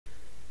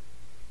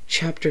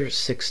Chapter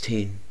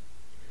 16.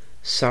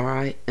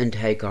 Sarai and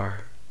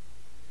Hagar.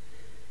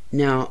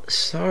 Now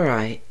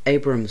Sarai,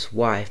 Abram's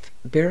wife,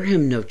 bare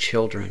him no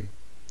children,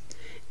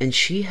 and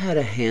she had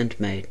a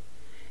handmaid,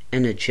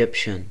 an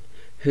Egyptian,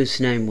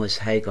 whose name was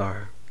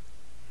Hagar.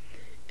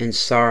 And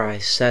Sarai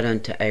said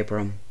unto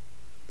Abram,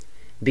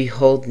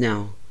 Behold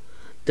now,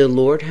 the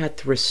Lord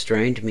hath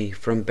restrained me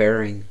from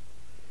bearing.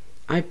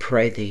 I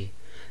pray thee,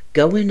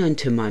 go in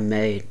unto my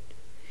maid.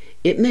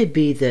 It may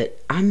be that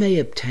I may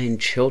obtain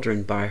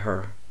children by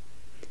her.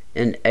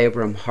 And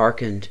Abram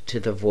hearkened to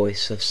the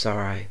voice of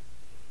Sarai.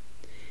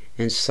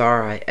 And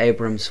Sarai,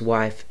 Abram's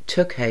wife,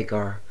 took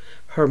Hagar,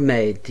 her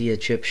maid, the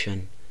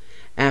Egyptian,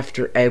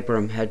 after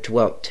Abram had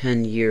dwelt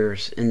 10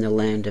 years in the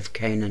land of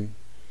Canaan,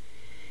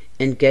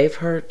 and gave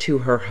her to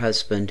her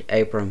husband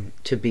Abram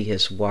to be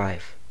his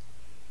wife.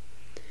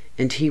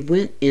 And he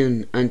went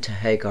in unto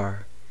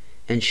Hagar,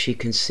 and she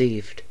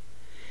conceived.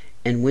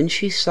 And when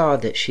she saw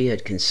that she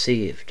had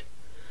conceived,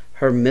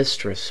 her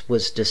mistress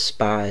was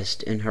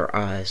despised in her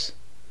eyes.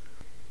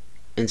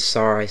 And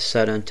Sarai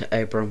said unto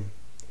Abram,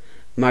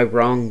 My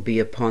wrong be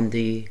upon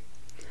thee.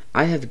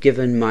 I have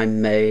given my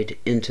maid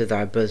into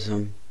thy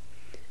bosom.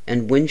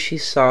 And when she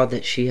saw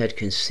that she had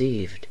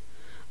conceived,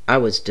 I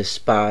was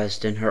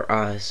despised in her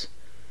eyes.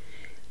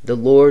 The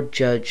Lord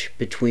judge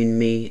between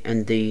me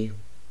and thee.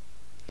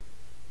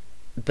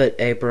 But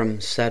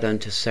Abram said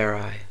unto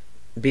Sarai,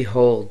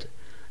 Behold,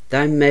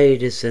 thy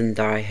maid is in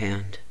thy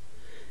hand.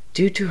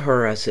 Do to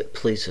her as it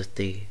pleaseth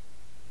thee.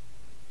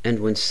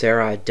 And when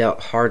Sarai dealt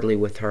hardly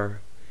with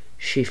her,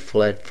 she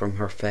fled from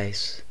her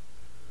face.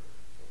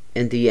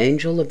 And the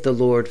angel of the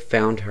Lord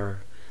found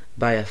her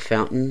by a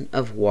fountain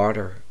of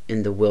water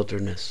in the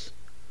wilderness,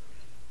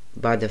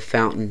 by the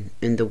fountain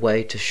in the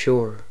way to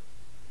Shur.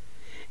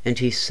 And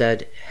he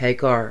said,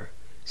 Hagar,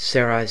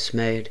 Sarai's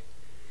maid,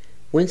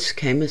 whence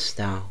camest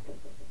thou?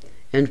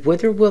 And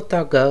whither wilt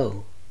thou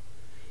go?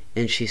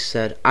 And she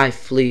said, I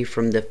flee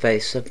from the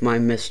face of my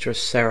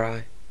mistress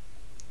Sarai.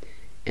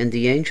 And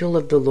the angel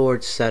of the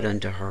Lord said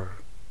unto her,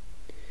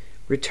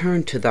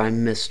 Return to thy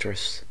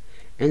mistress,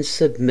 and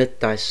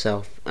submit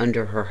thyself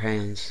under her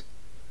hands.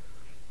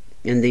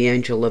 And the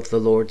angel of the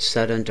Lord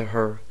said unto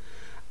her,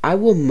 I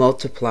will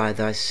multiply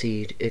thy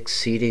seed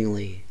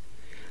exceedingly,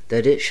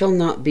 that it shall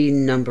not be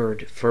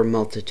numbered for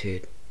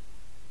multitude.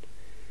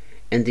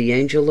 And the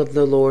angel of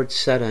the Lord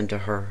said unto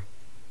her,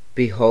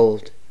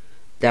 Behold,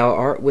 thou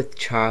art with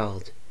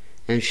child,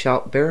 and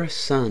shalt bear a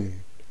son,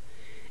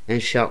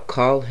 and shalt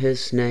call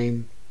his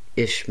name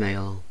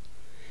Ishmael,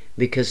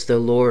 because the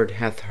Lord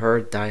hath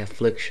heard thy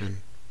affliction.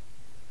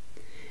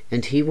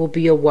 And he will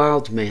be a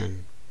wild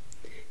man.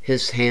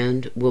 His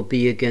hand will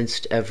be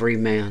against every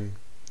man,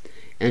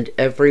 and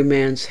every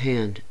man's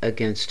hand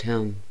against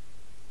him.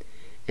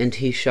 And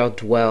he shall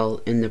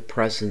dwell in the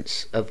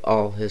presence of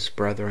all his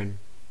brethren.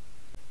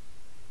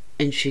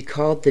 And she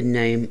called the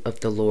name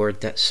of the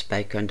Lord that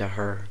spake unto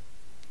her,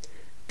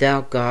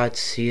 Thou God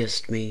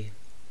seest me.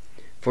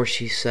 For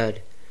she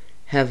said,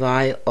 Have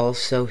I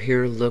also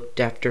here looked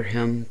after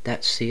him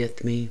that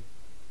seeth me?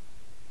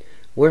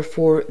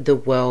 Wherefore the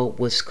well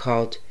was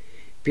called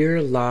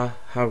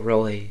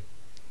Bir-la-ha-roi.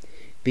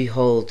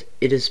 Behold,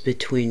 it is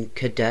between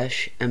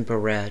Kadesh and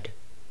Bered.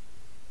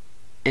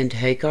 And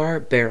Hagar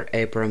bare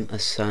Abram a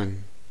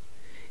son,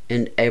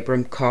 and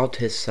Abram called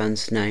his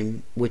son's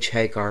name, which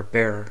Hagar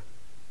bare,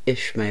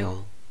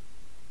 Ishmael.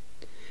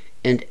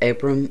 And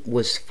Abram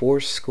was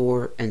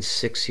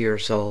 86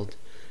 years old,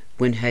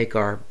 when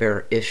Hagar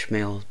bare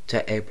Ishmael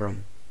to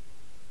Abram.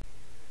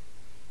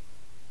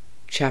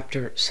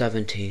 Chapter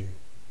 17.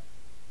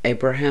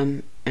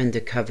 Abraham and the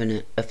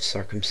covenant of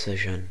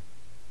circumcision.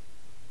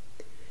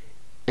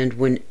 And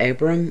when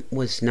Abram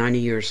was 90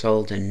 years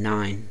old and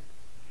 9,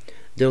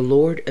 the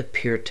Lord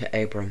appeared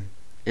to Abram,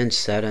 and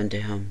said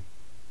unto him,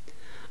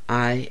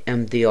 I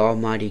am the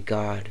Almighty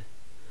God.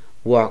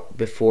 Walk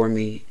before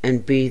me,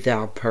 and be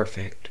thou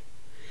perfect.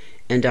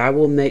 And I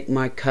will make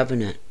my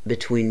covenant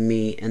between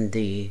me and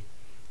thee,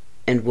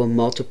 and will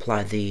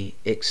multiply thee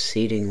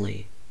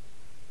exceedingly.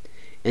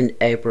 And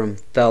Abram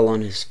fell on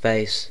his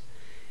face,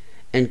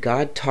 and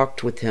God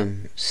talked with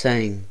him,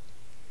 saying,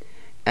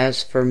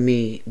 As for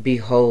me,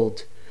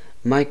 behold,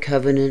 my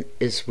covenant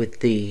is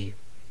with thee,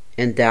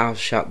 and thou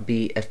shalt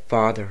be a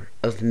father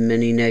of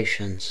many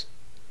nations.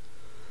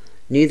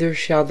 Neither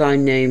shall thy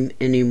name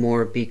any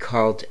more be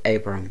called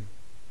Abram,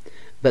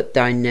 but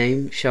thy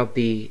name shall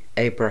be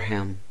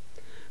Abraham,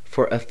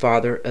 for a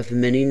father of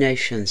many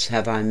nations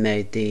have I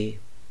made thee.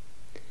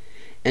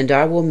 And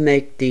I will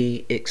make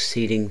thee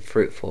exceeding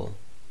fruitful,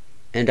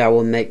 and I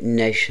will make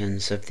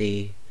nations of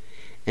thee,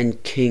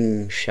 and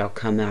kings shall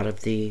come out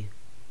of thee.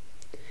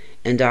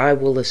 And I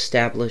will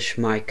establish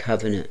my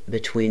covenant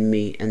between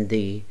me and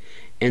thee,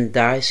 and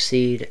thy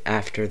seed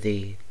after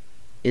thee,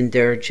 in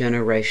their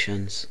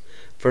generations,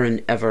 for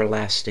an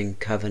everlasting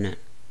covenant,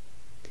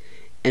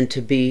 and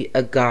to be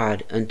a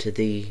God unto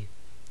thee,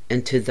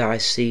 and to thy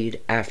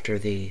seed after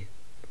thee.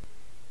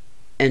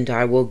 And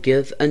I will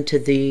give unto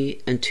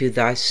thee and to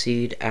thy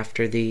seed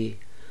after thee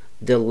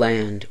the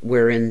land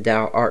wherein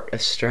thou art a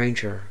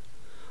stranger,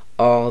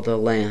 all the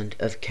land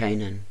of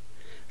Canaan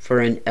for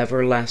an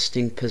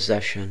everlasting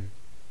possession,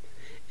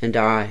 and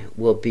I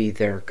will be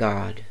their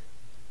God.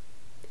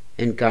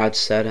 And God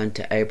said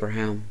unto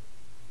Abraham,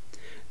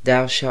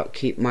 Thou shalt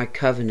keep my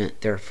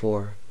covenant,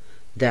 therefore,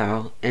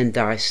 thou and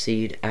thy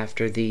seed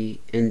after thee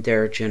in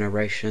their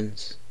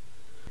generations.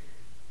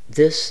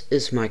 This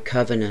is my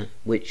covenant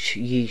which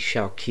ye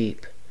shall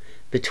keep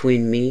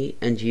between me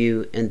and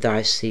you and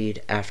thy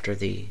seed after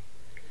thee.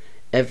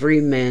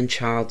 Every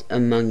man-child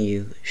among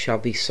you shall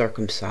be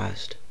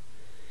circumcised,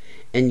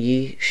 and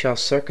ye shall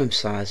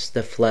circumcise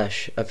the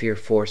flesh of your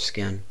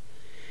foreskin,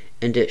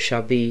 and it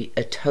shall be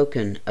a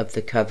token of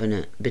the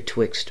covenant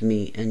betwixt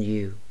me and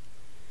you.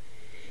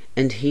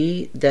 And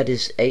he that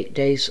is 8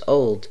 days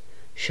old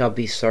shall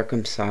be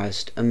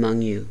circumcised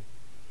among you,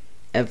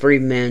 every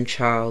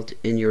man-child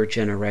in your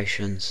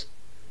generations,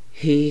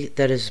 he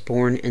that is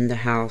born in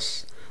the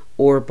house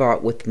or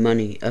bought with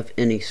money of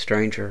any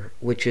stranger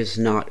which is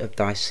not of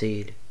thy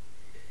seed.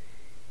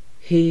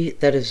 He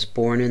that is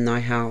born in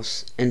thy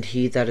house and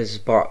he that is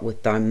bought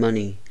with thy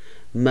money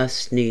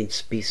must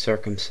needs be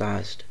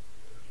circumcised.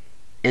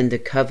 And the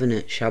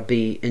covenant shall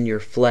be in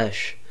your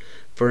flesh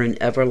for an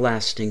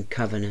everlasting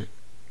covenant.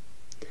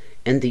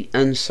 And the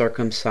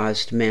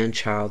uncircumcised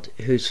man-child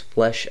whose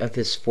flesh of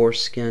his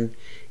foreskin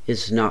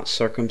is not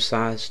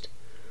circumcised,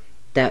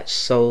 that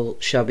soul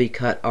shall be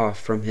cut off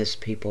from his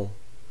people.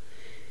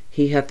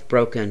 He hath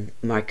broken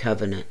my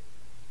covenant.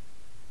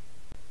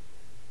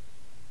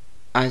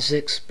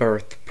 Isaac's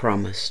birth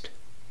promised.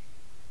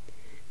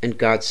 And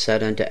God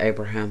said unto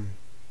Abraham,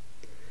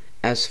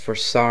 As for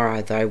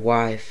Sarai thy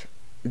wife,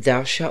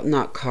 thou shalt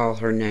not call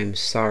her name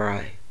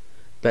Sarai,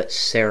 but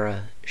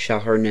Sarah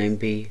shall her name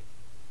be.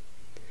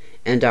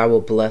 And I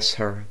will bless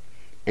her,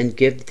 and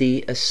give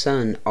thee a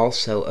son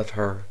also of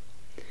her.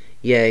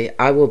 Yea,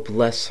 I will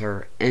bless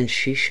her, and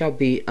she shall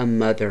be a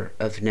mother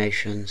of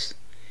nations.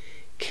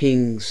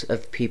 Kings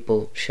of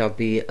people shall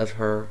be of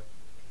her.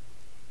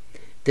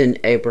 Then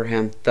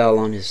Abraham fell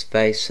on his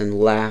face and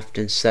laughed,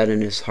 and said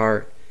in his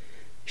heart,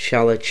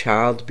 Shall a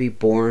child be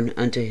born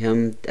unto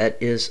him that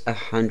is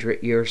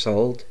 100 years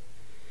old?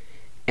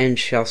 And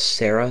shall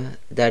Sarah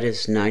that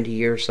is 90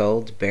 years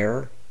old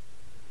bear?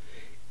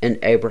 And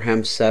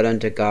Abraham said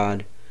unto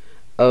God,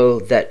 O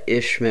that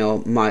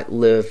Ishmael might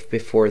live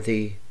before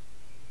thee.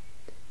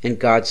 And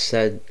God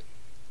said,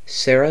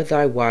 Sarah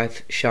thy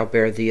wife shall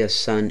bear thee a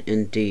son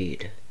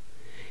indeed,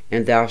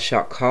 and thou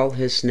shalt call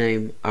his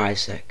name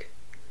Isaac.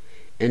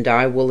 And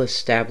I will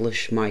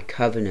establish my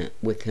covenant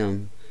with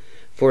him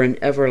for an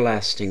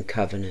everlasting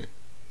covenant,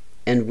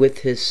 and with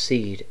his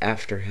seed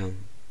after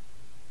him.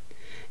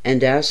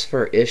 And as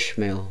for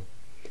Ishmael,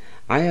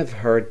 I have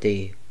heard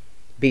thee.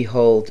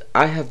 Behold,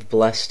 I have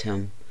blessed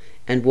him,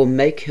 and will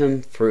make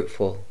him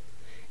fruitful,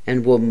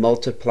 and will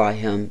multiply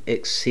him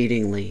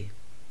exceedingly.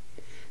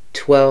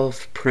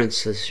 12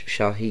 princes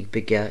shall he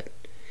beget,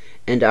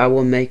 and I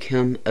will make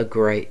him a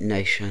great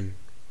nation.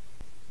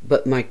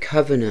 But my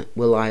covenant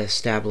will I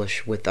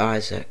establish with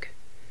Isaac,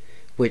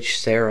 which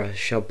Sarah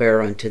shall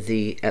bear unto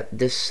thee at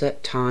this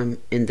set time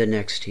in the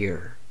next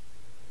year.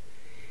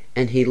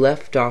 And he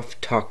left off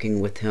talking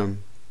with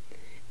him,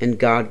 and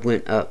God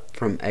went up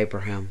from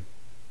Abraham.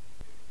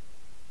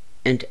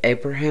 And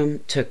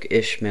Abraham took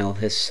Ishmael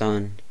his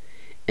son,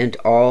 and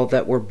all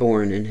that were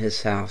born in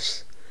his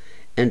house,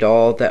 and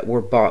all that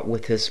were bought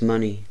with his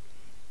money,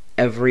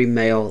 every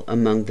male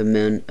among the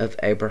men of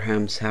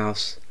Abraham's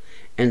house,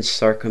 and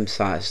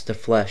circumcised the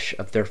flesh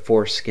of their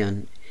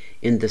foreskin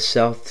in the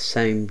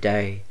selfsame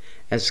day,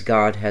 as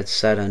God had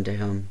said unto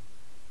him.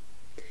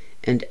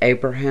 And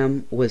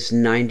Abraham was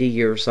 90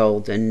 years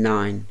old and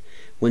 9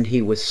 when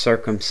he was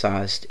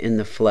circumcised in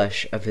the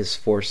flesh of his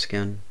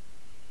foreskin.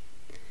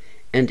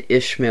 And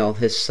Ishmael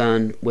his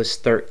son was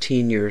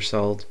 13 years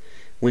old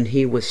when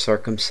he was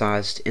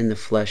circumcised in the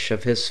flesh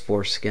of his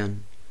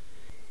foreskin.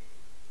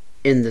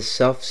 In the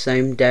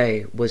selfsame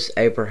day was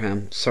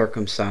Abraham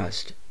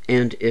circumcised,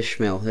 and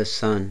Ishmael his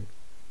son.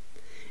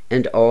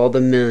 And all the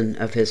men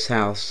of his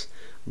house,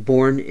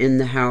 born in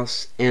the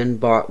house and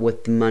bought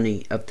with the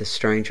money of the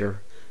stranger,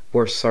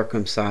 were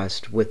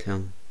circumcised with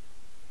him.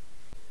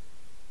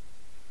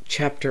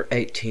 Chapter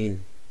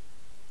 18.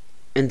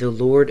 And the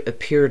Lord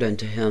appeared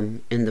unto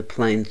him in the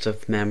plains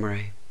of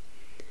Mamre.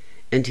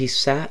 And he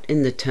sat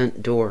in the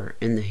tent door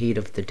in the heat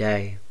of the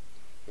day.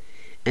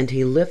 And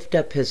he lifted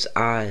up his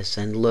eyes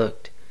and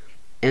looked,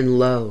 and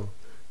lo,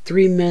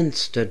 3 men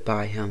stood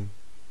by him.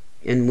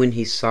 And when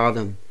he saw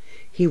them,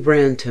 he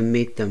ran to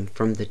meet them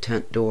from the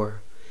tent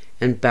door,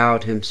 and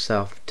bowed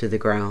himself to the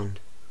ground,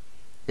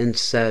 and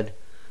said,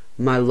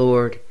 My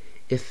Lord,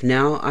 if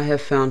now I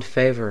have found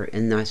favor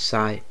in thy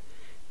sight,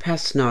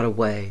 pass not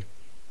away,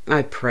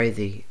 I pray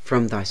thee,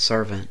 from thy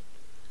servant.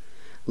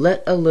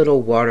 Let a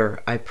little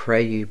water, I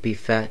pray you, be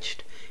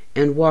fetched,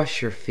 and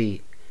wash your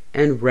feet,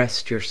 and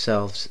rest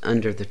yourselves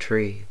under the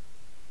tree.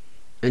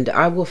 And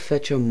I will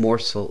fetch a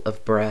morsel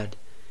of bread,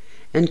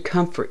 and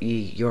comfort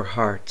ye your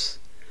hearts.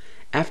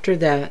 After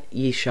that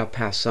ye shall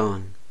pass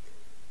on.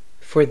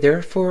 For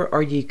therefore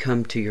are ye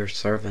come to your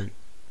servant.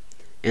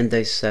 And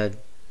they said,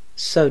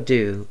 so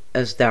do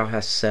as thou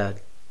hast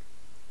said.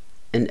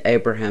 And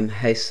Abraham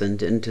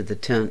hastened into the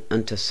tent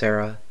unto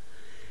Sarah,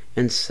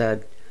 and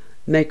said,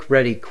 Make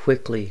ready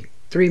quickly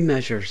 3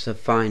 measures of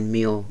fine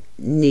meal,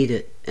 knead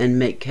it, and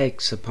make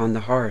cakes upon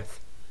the hearth.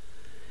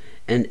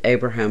 And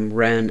Abraham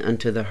ran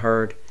unto the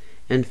herd,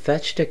 and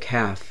fetched a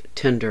calf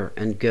tender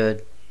and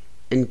good,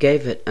 and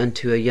gave it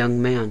unto a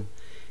young man,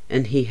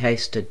 and he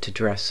hasted to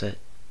dress it.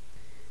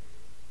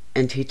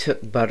 And he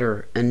took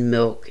butter and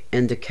milk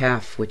and the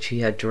calf which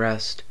he had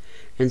dressed,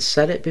 and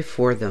set it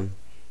before them,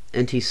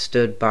 and he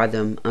stood by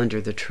them under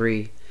the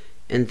tree,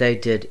 and they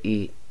did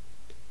eat.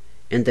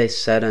 And they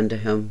said unto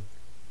him,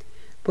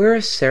 Where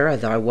is Sarah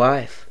thy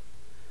wife?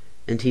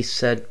 And he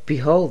said,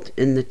 Behold,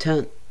 in the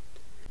tent.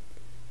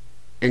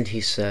 And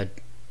he said,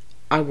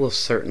 I will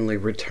certainly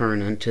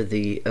return unto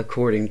thee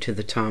according to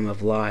the time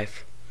of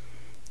life.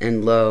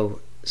 And lo,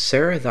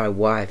 Sarah thy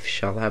wife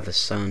shall have a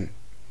son.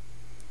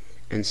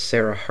 And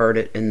Sarah heard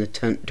it in the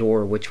tent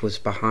door which was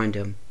behind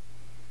him.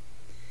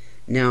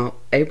 Now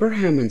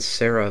Abraham and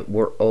Sarah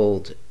were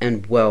old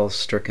and well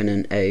stricken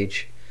in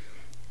age,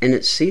 and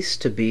it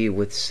ceased to be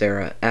with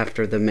Sarah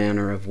after the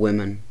manner of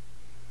women.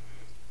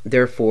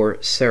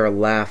 Therefore Sarah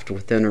laughed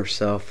within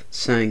herself,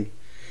 saying,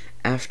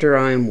 After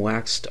I am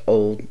waxed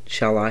old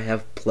shall I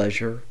have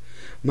pleasure,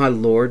 my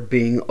Lord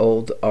being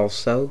old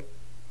also?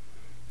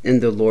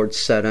 And the Lord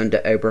said unto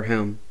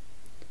Abraham,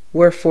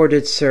 Wherefore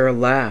did Sarah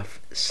laugh,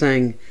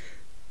 saying,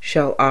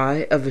 Shall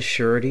I of a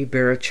surety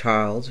bear a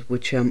child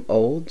which am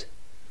old?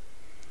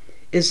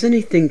 Is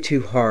anything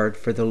too hard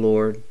for the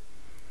Lord?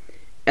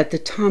 At the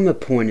time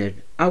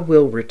appointed I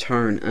will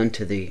return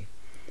unto thee,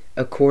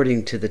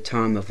 according to the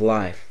time of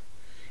life,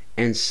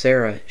 and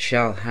Sarah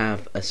shall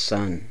have a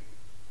son.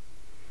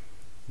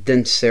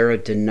 Then Sarah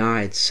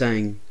denied,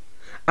 saying,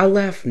 I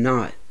laugh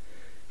not,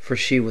 for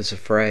she was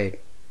afraid.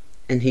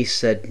 And he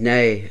said,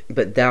 Nay,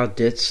 but thou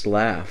didst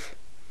laugh.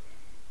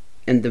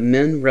 And the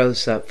men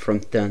rose up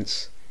from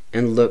thence,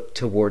 and looked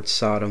toward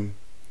Sodom.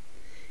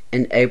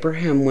 And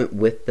Abraham went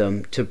with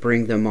them to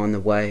bring them on the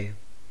way.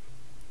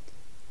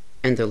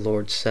 And the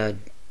Lord said,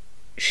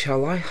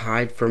 Shall I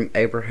hide from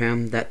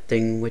Abraham that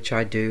thing which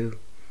I do,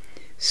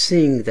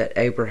 seeing that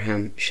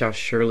Abraham shall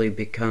surely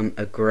become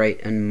a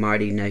great and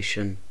mighty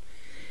nation,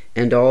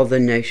 and all the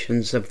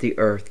nations of the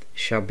earth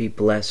shall be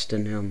blessed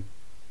in him?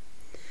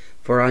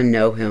 For I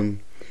know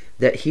him,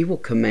 that he will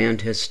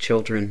command his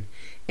children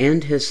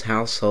and his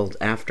household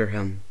after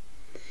him,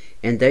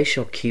 and they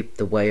shall keep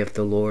the way of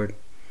the Lord,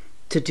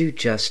 to do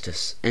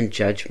justice and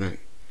judgment,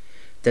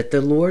 that the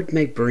Lord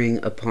may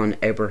bring upon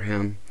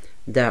Abraham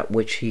that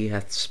which he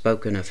hath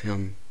spoken of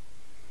him.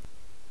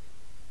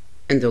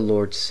 And the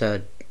Lord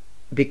said,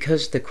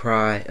 Because the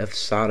cry of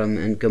Sodom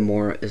and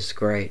Gomorrah is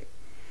great,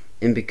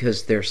 and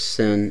because their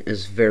sin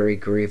is very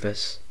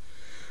grievous,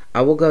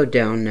 I will go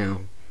down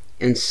now,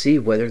 and see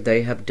whether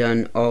they have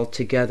done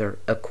altogether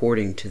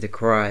according to the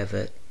cry of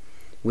it,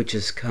 which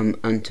is come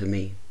unto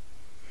me.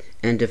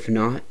 And if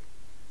not,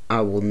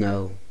 I will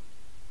know.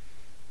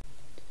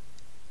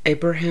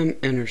 Abraham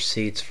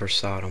intercedes for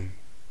Sodom.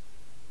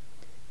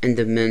 And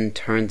the men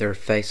turned their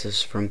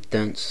faces from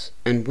thence,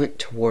 and went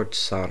toward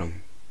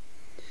Sodom.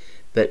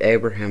 But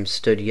Abraham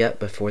stood yet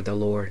before the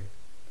Lord.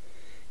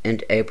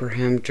 And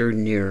Abraham drew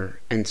near,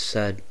 and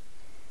said,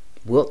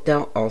 Wilt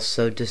thou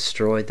also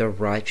destroy the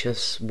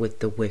righteous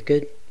with the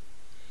wicked?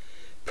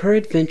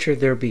 Peradventure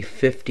there be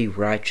 50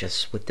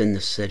 righteous within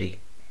the city.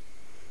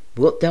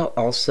 Wilt thou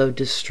also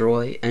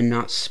destroy and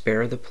not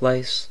spare the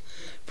place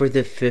for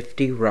the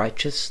 50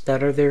 righteous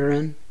that are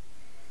therein?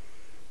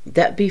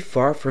 That be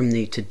far from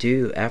thee to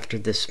do after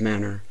this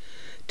manner,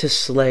 to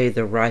slay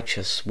the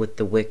righteous with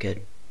the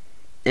wicked,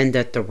 and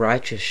that the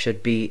righteous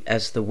should be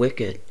as the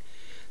wicked,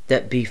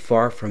 that be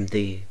far from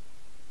thee.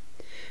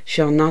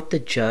 Shall not the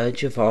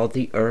judge of all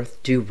the earth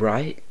do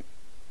right?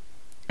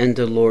 And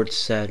the Lord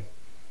said,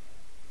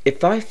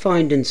 If I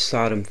find in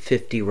Sodom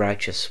 50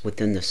 righteous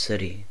within the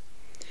city,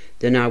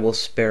 then I will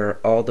spare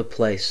all the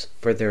place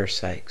for their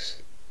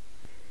sakes.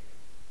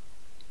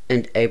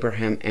 And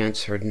Abraham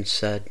answered and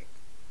said,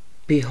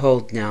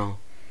 Behold now,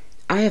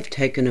 I have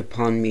taken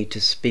upon me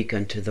to speak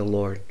unto the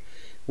Lord,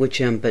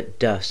 which am but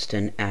dust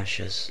and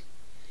ashes.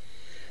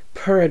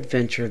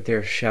 Peradventure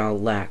there shall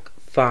lack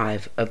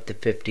 5 of the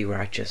 50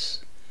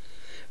 righteous.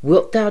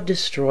 Wilt thou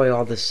destroy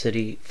all the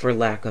city for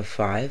lack of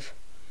 5?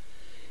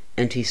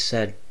 And he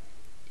said,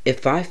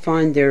 If I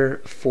find there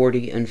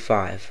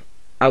 45,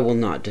 I will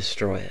not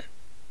destroy it.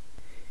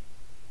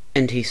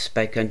 And he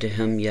spake unto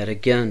him yet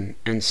again,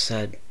 and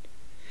said,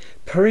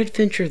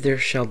 Peradventure there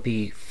shall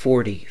be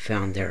 40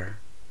 found there.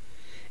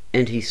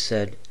 And he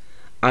said,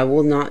 I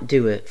will not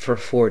do it for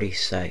 40's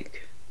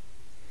sake.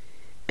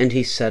 And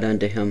he said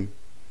unto him,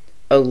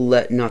 O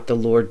let not the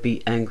Lord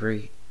be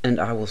angry, and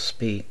I will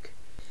speak.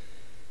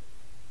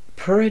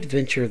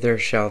 Peradventure there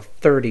shall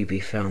 30 be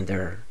found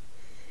there.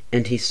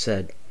 And he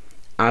said,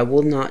 I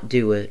will not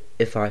do it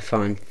if I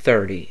find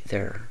 30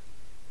 there.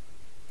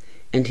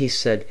 And he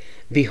said,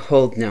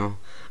 Behold now,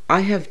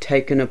 I have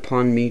taken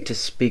upon me to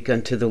speak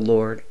unto the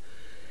Lord.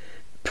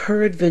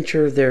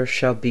 Peradventure there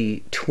shall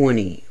be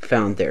 20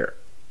 found there.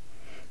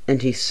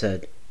 And he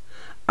said,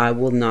 I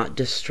will not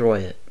destroy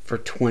it for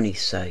 20's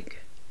sake.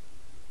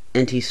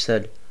 And he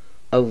said,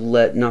 O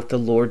let not the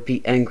Lord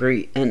be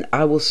angry, and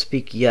I will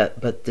speak yet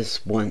but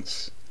this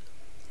once.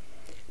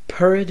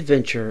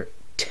 Peradventure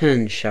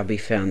 10 shall be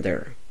found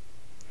there.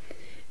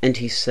 And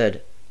he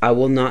said, I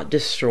will not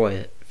destroy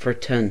it for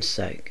 10's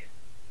sake.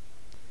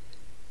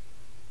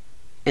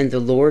 And the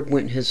Lord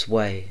went his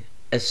way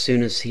as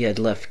soon as he had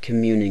left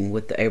communing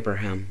with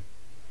Abraham.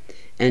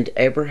 And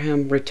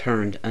Abraham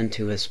returned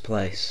unto his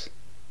place.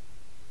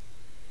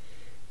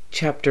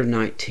 Chapter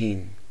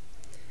 19.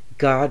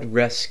 God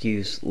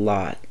rescues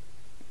Lot.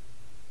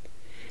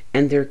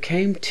 And there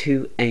came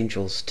 2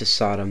 angels to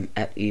Sodom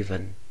at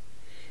even,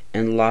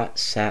 and Lot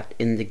sat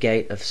in the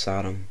gate of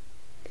Sodom.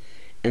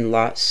 And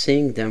Lot,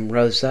 seeing them,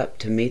 rose up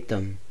to meet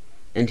them,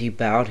 and he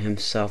bowed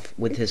himself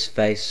with his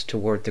face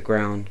toward the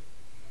ground.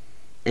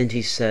 And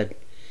he said,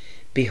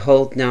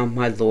 Behold now,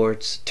 my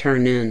lords,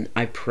 turn in,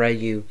 I pray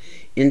you,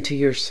 into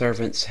your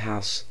servant's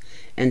house,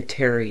 and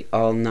tarry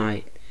all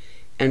night,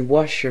 and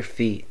wash your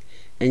feet,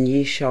 and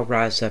ye shall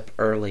rise up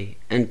early,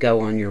 and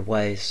go on your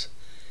ways.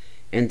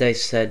 And they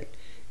said,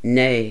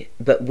 Nay,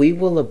 but we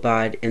will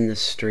abide in the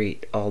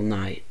street all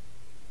night.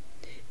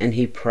 And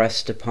he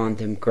pressed upon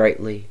them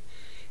greatly,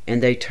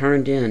 and they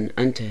turned in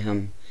unto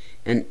him,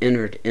 and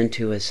entered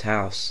into his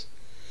house.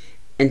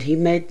 And he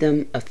made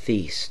them a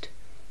feast,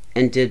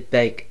 and did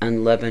bake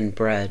unleavened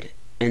bread,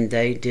 and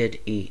they did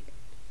eat.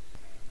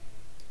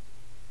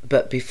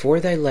 But before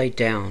they lay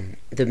down,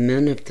 the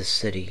men of the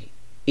city,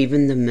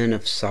 even the men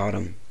of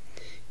Sodom,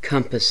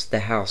 compassed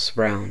the house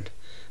round,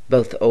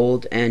 both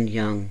old and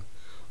young,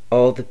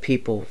 all the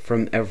people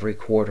from every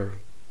quarter.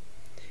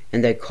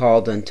 And they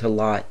called unto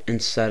Lot,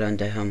 and said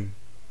unto him,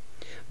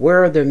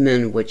 Where are the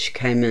men which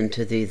came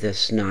into thee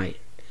this night?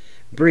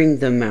 Bring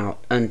them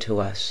out unto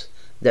us,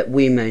 that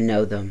we may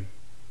know them.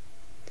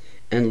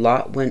 And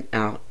Lot went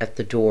out at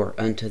the door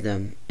unto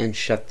them, and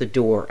shut the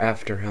door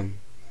after him,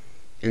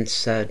 and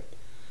said,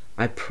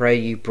 I pray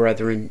you,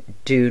 brethren,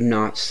 do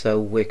not so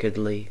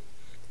wickedly.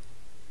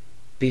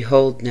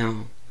 Behold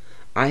now,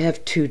 I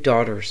have 2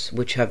 daughters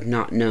which have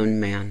not known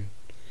man.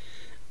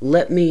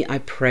 Let me, I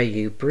pray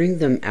you, bring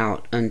them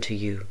out unto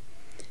you,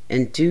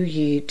 and do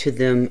ye to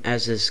them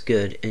as is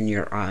good in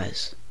your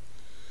eyes.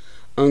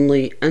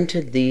 Only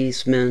unto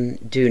these men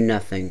do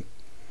nothing,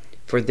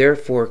 for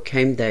therefore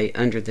came they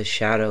under the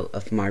shadow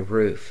of my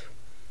roof.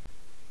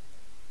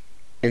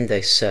 And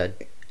they said,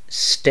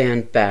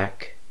 Stand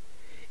back.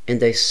 And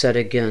they said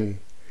again,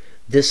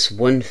 This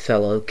one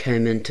fellow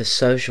came in to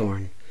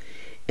sojourn,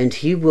 and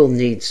he will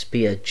needs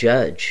be a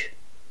judge.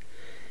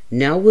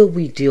 Now will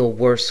we deal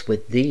worse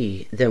with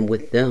thee than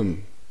with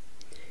them.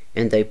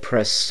 And they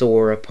pressed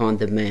sore upon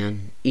the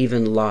man,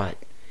 even Lot,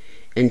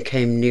 and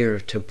came near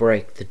to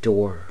break the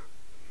door.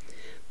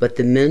 But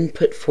the men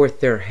put forth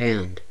their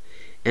hand,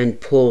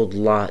 and pulled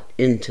Lot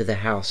into the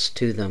house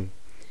to them,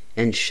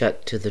 and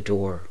shut to the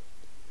door.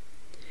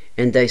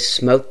 And they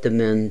smote the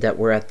men that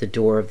were at the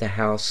door of the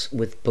house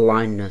with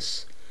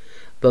blindness,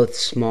 both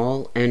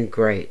small and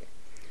great,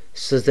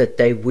 so that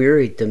they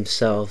wearied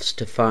themselves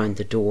to find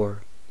the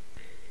door.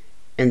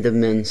 And the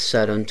men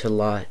said unto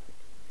Lot,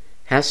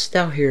 Hast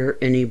thou here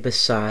any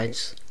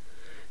besides?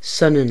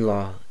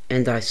 Son-in-law,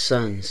 and thy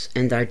sons,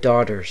 and thy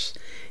daughters,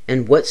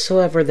 and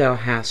whatsoever thou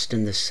hast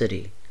in the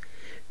city,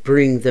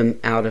 bring them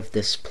out of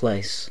this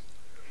place.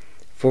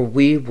 For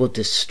we will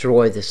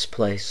destroy this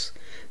place,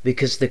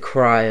 because the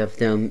cry of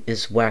them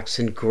is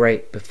waxen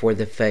great before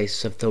the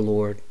face of the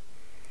Lord.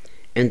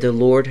 And the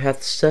Lord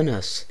hath sent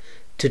us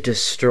to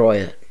destroy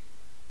it.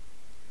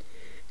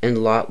 And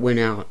Lot went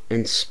out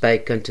and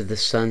spake unto the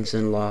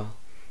sons-in-law,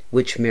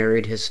 which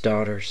married his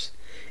daughters,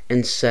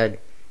 and said,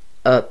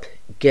 Up,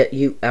 get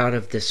you out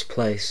of this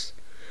place,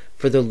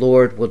 for the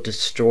Lord will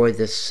destroy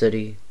this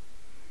city.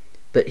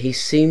 But he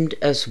seemed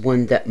as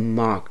one that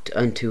mocked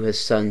unto his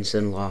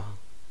sons-in-law.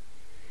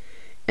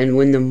 And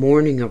when the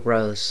morning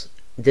arose,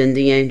 then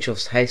the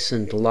angels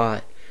hastened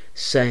Lot,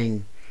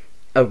 saying,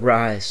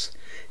 Arise,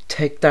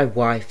 take thy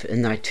wife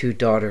and thy 2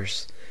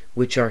 daughters,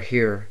 which are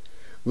here,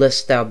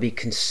 lest thou be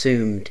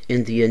consumed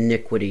in the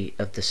iniquity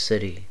of the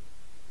city.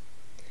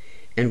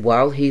 And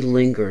while he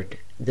lingered,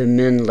 the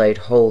men laid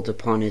hold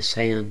upon his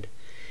hand,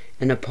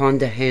 and upon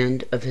the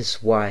hand of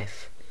his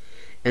wife,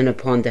 and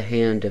upon the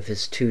hand of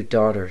his 2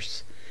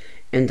 daughters,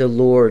 and the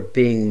Lord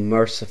being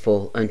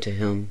merciful unto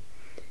him,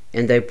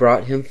 and they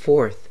brought him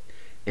forth,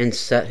 and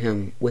set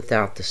him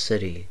without the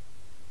city.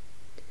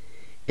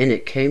 And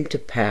it came to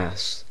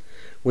pass,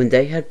 when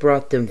they had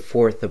brought them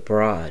forth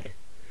abroad,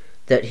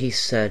 that he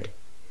said,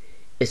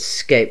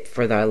 Escape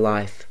for thy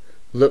life,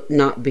 look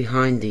not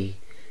behind thee,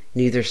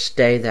 neither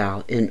stay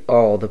thou in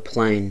all the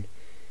plain.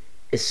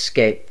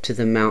 Escape to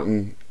the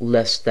mountain,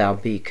 lest thou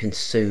be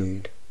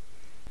consumed.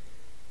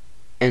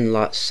 And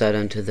Lot said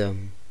unto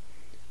them,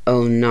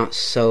 O not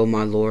so,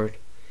 my lord.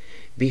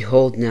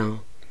 Behold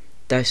now,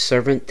 thy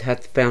servant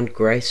hath found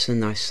grace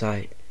in thy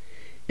sight,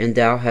 and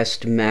thou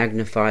hast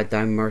magnified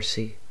thy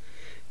mercy.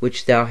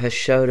 which thou hast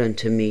showed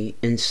unto me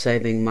in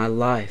saving my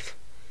life.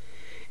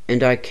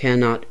 And I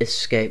cannot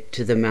escape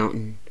to the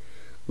mountain,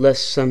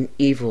 lest some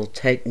evil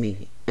take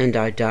me, and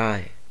I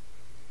die.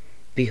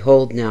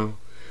 Behold now,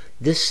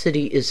 this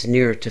city is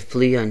near to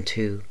flee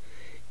unto,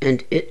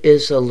 and it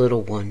is a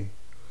little one.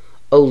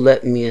 O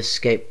let me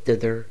escape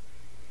thither.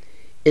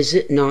 Is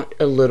it not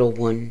a little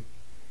one?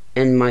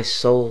 And my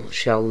soul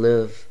shall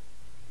live.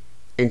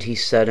 And he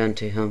said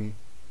unto him,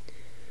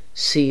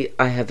 See,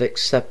 I have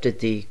accepted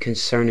thee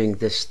concerning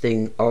this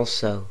thing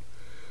also,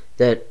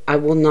 that I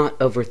will not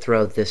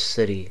overthrow this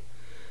city,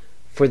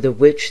 for the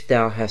which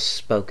thou hast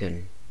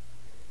spoken.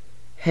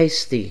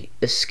 Haste thee,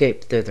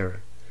 escape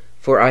thither,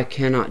 for I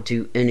cannot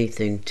do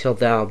anything till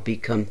thou be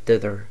come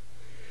thither.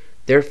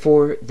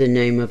 Therefore the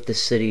name of the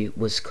city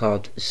was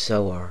called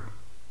Zoar.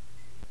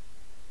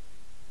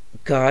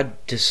 God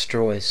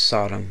destroys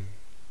Sodom.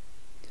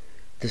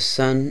 The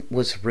sun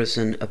was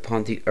risen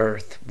upon the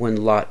earth when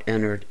Lot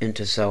entered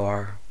into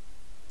Zoar.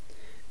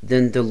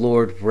 Then the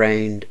Lord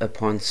rained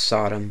upon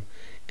Sodom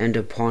and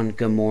upon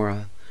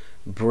Gomorrah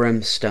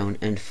brimstone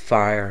and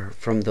fire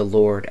from the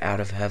Lord out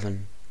of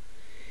heaven.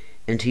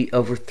 And he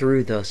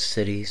overthrew those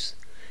cities,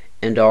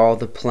 and all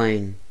the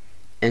plain,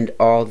 and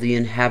all the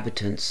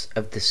inhabitants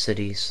of the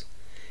cities,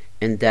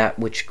 and that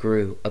which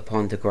grew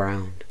upon the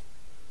ground.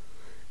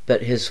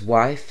 But his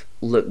wife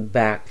looked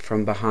back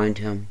from behind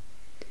him,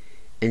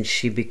 and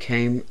she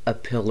became a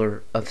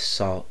pillar of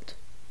salt.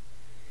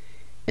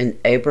 And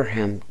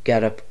Abraham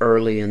got up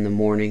early in the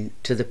morning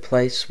to the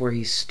place where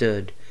he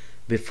stood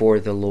before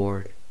the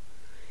Lord.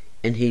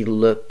 And he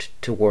looked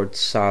toward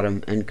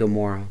Sodom and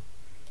Gomorrah,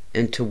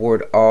 and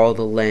toward all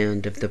the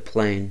land of the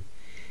plain,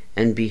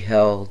 and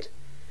beheld,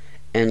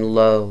 and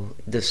lo,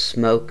 the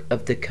smoke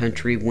of the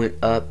country went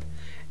up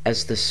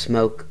as the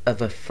smoke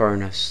of a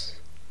furnace.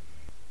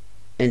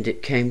 And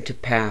it came to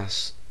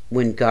pass,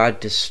 when God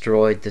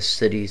destroyed the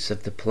cities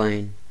of the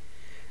plain,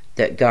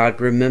 that God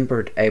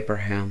remembered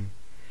Abraham,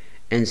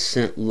 and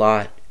sent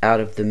Lot out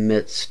of the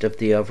midst of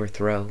the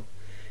overthrow,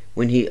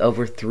 when he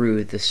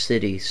overthrew the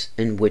cities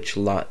in which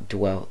Lot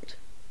dwelt.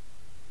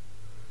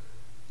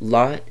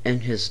 Lot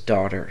and his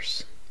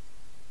daughters.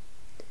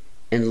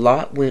 And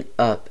Lot went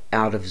up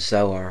out of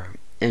Zoar,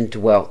 and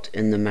dwelt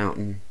in the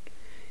mountain,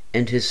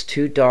 and his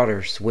 2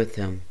 daughters with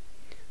him,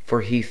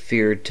 for he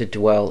feared to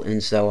dwell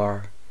in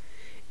Zoar.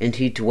 And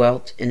he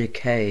dwelt in a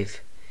cave,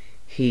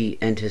 he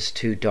and his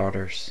 2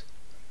 daughters.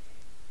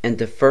 And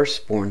the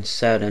firstborn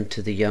said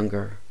unto the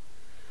younger,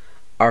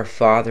 Our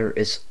father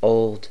is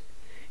old,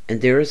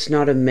 and there is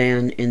not a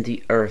man in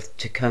the earth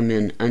to come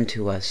in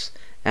unto us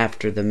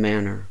after the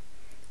manner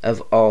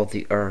of all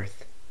the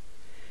earth.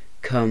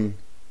 Come,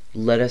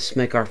 let us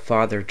make our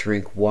father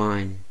drink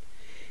wine,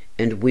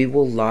 and we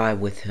will lie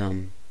with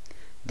him,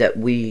 that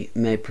we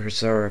may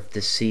preserve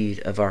the seed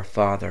of our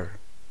father.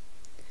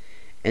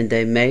 And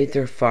they made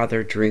their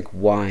father drink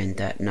wine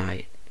that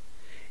night.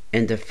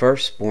 And the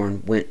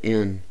firstborn went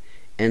in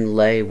and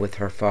lay with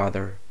her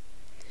father.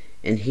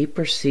 And he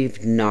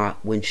perceived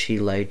not when she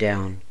lay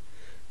down,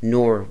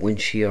 nor when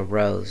she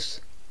arose.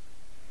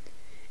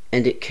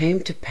 And it came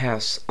to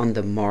pass on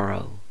the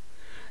morrow,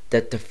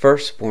 that the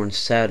firstborn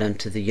said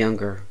unto the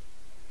younger,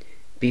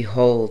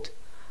 Behold,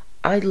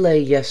 I lay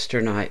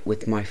yesternight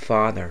with my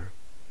father.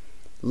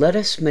 Let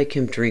us make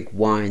him drink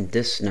wine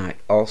this night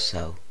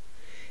also,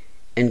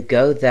 and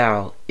go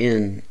thou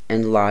in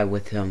and lie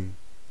with him,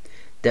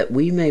 that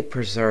we may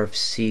preserve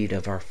seed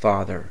of our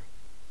father.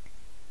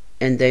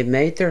 And they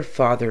made their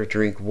father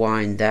drink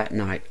wine that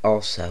night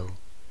also.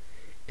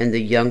 And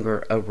the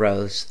younger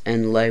arose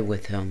and lay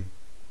with him.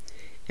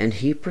 And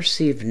he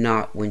perceived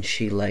not when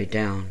she lay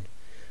down,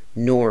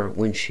 nor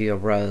when she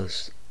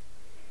arose.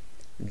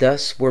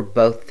 Thus were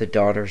both the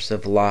daughters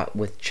of Lot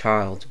with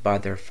child by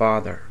their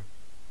father.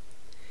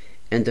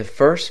 And the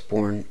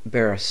firstborn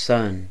bare a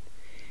son,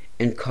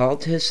 and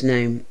called his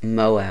name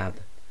Moab.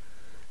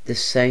 The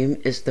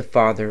same is the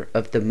father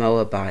of the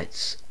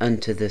Moabites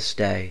unto this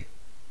day.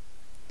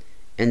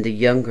 And the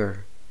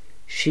younger,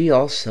 she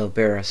also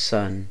bare a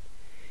son,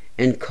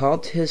 and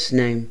called his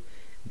name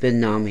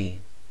Benami.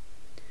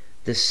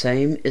 The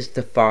same is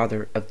the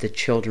father of the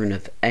children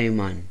of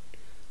Ammon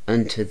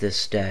unto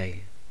this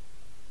day.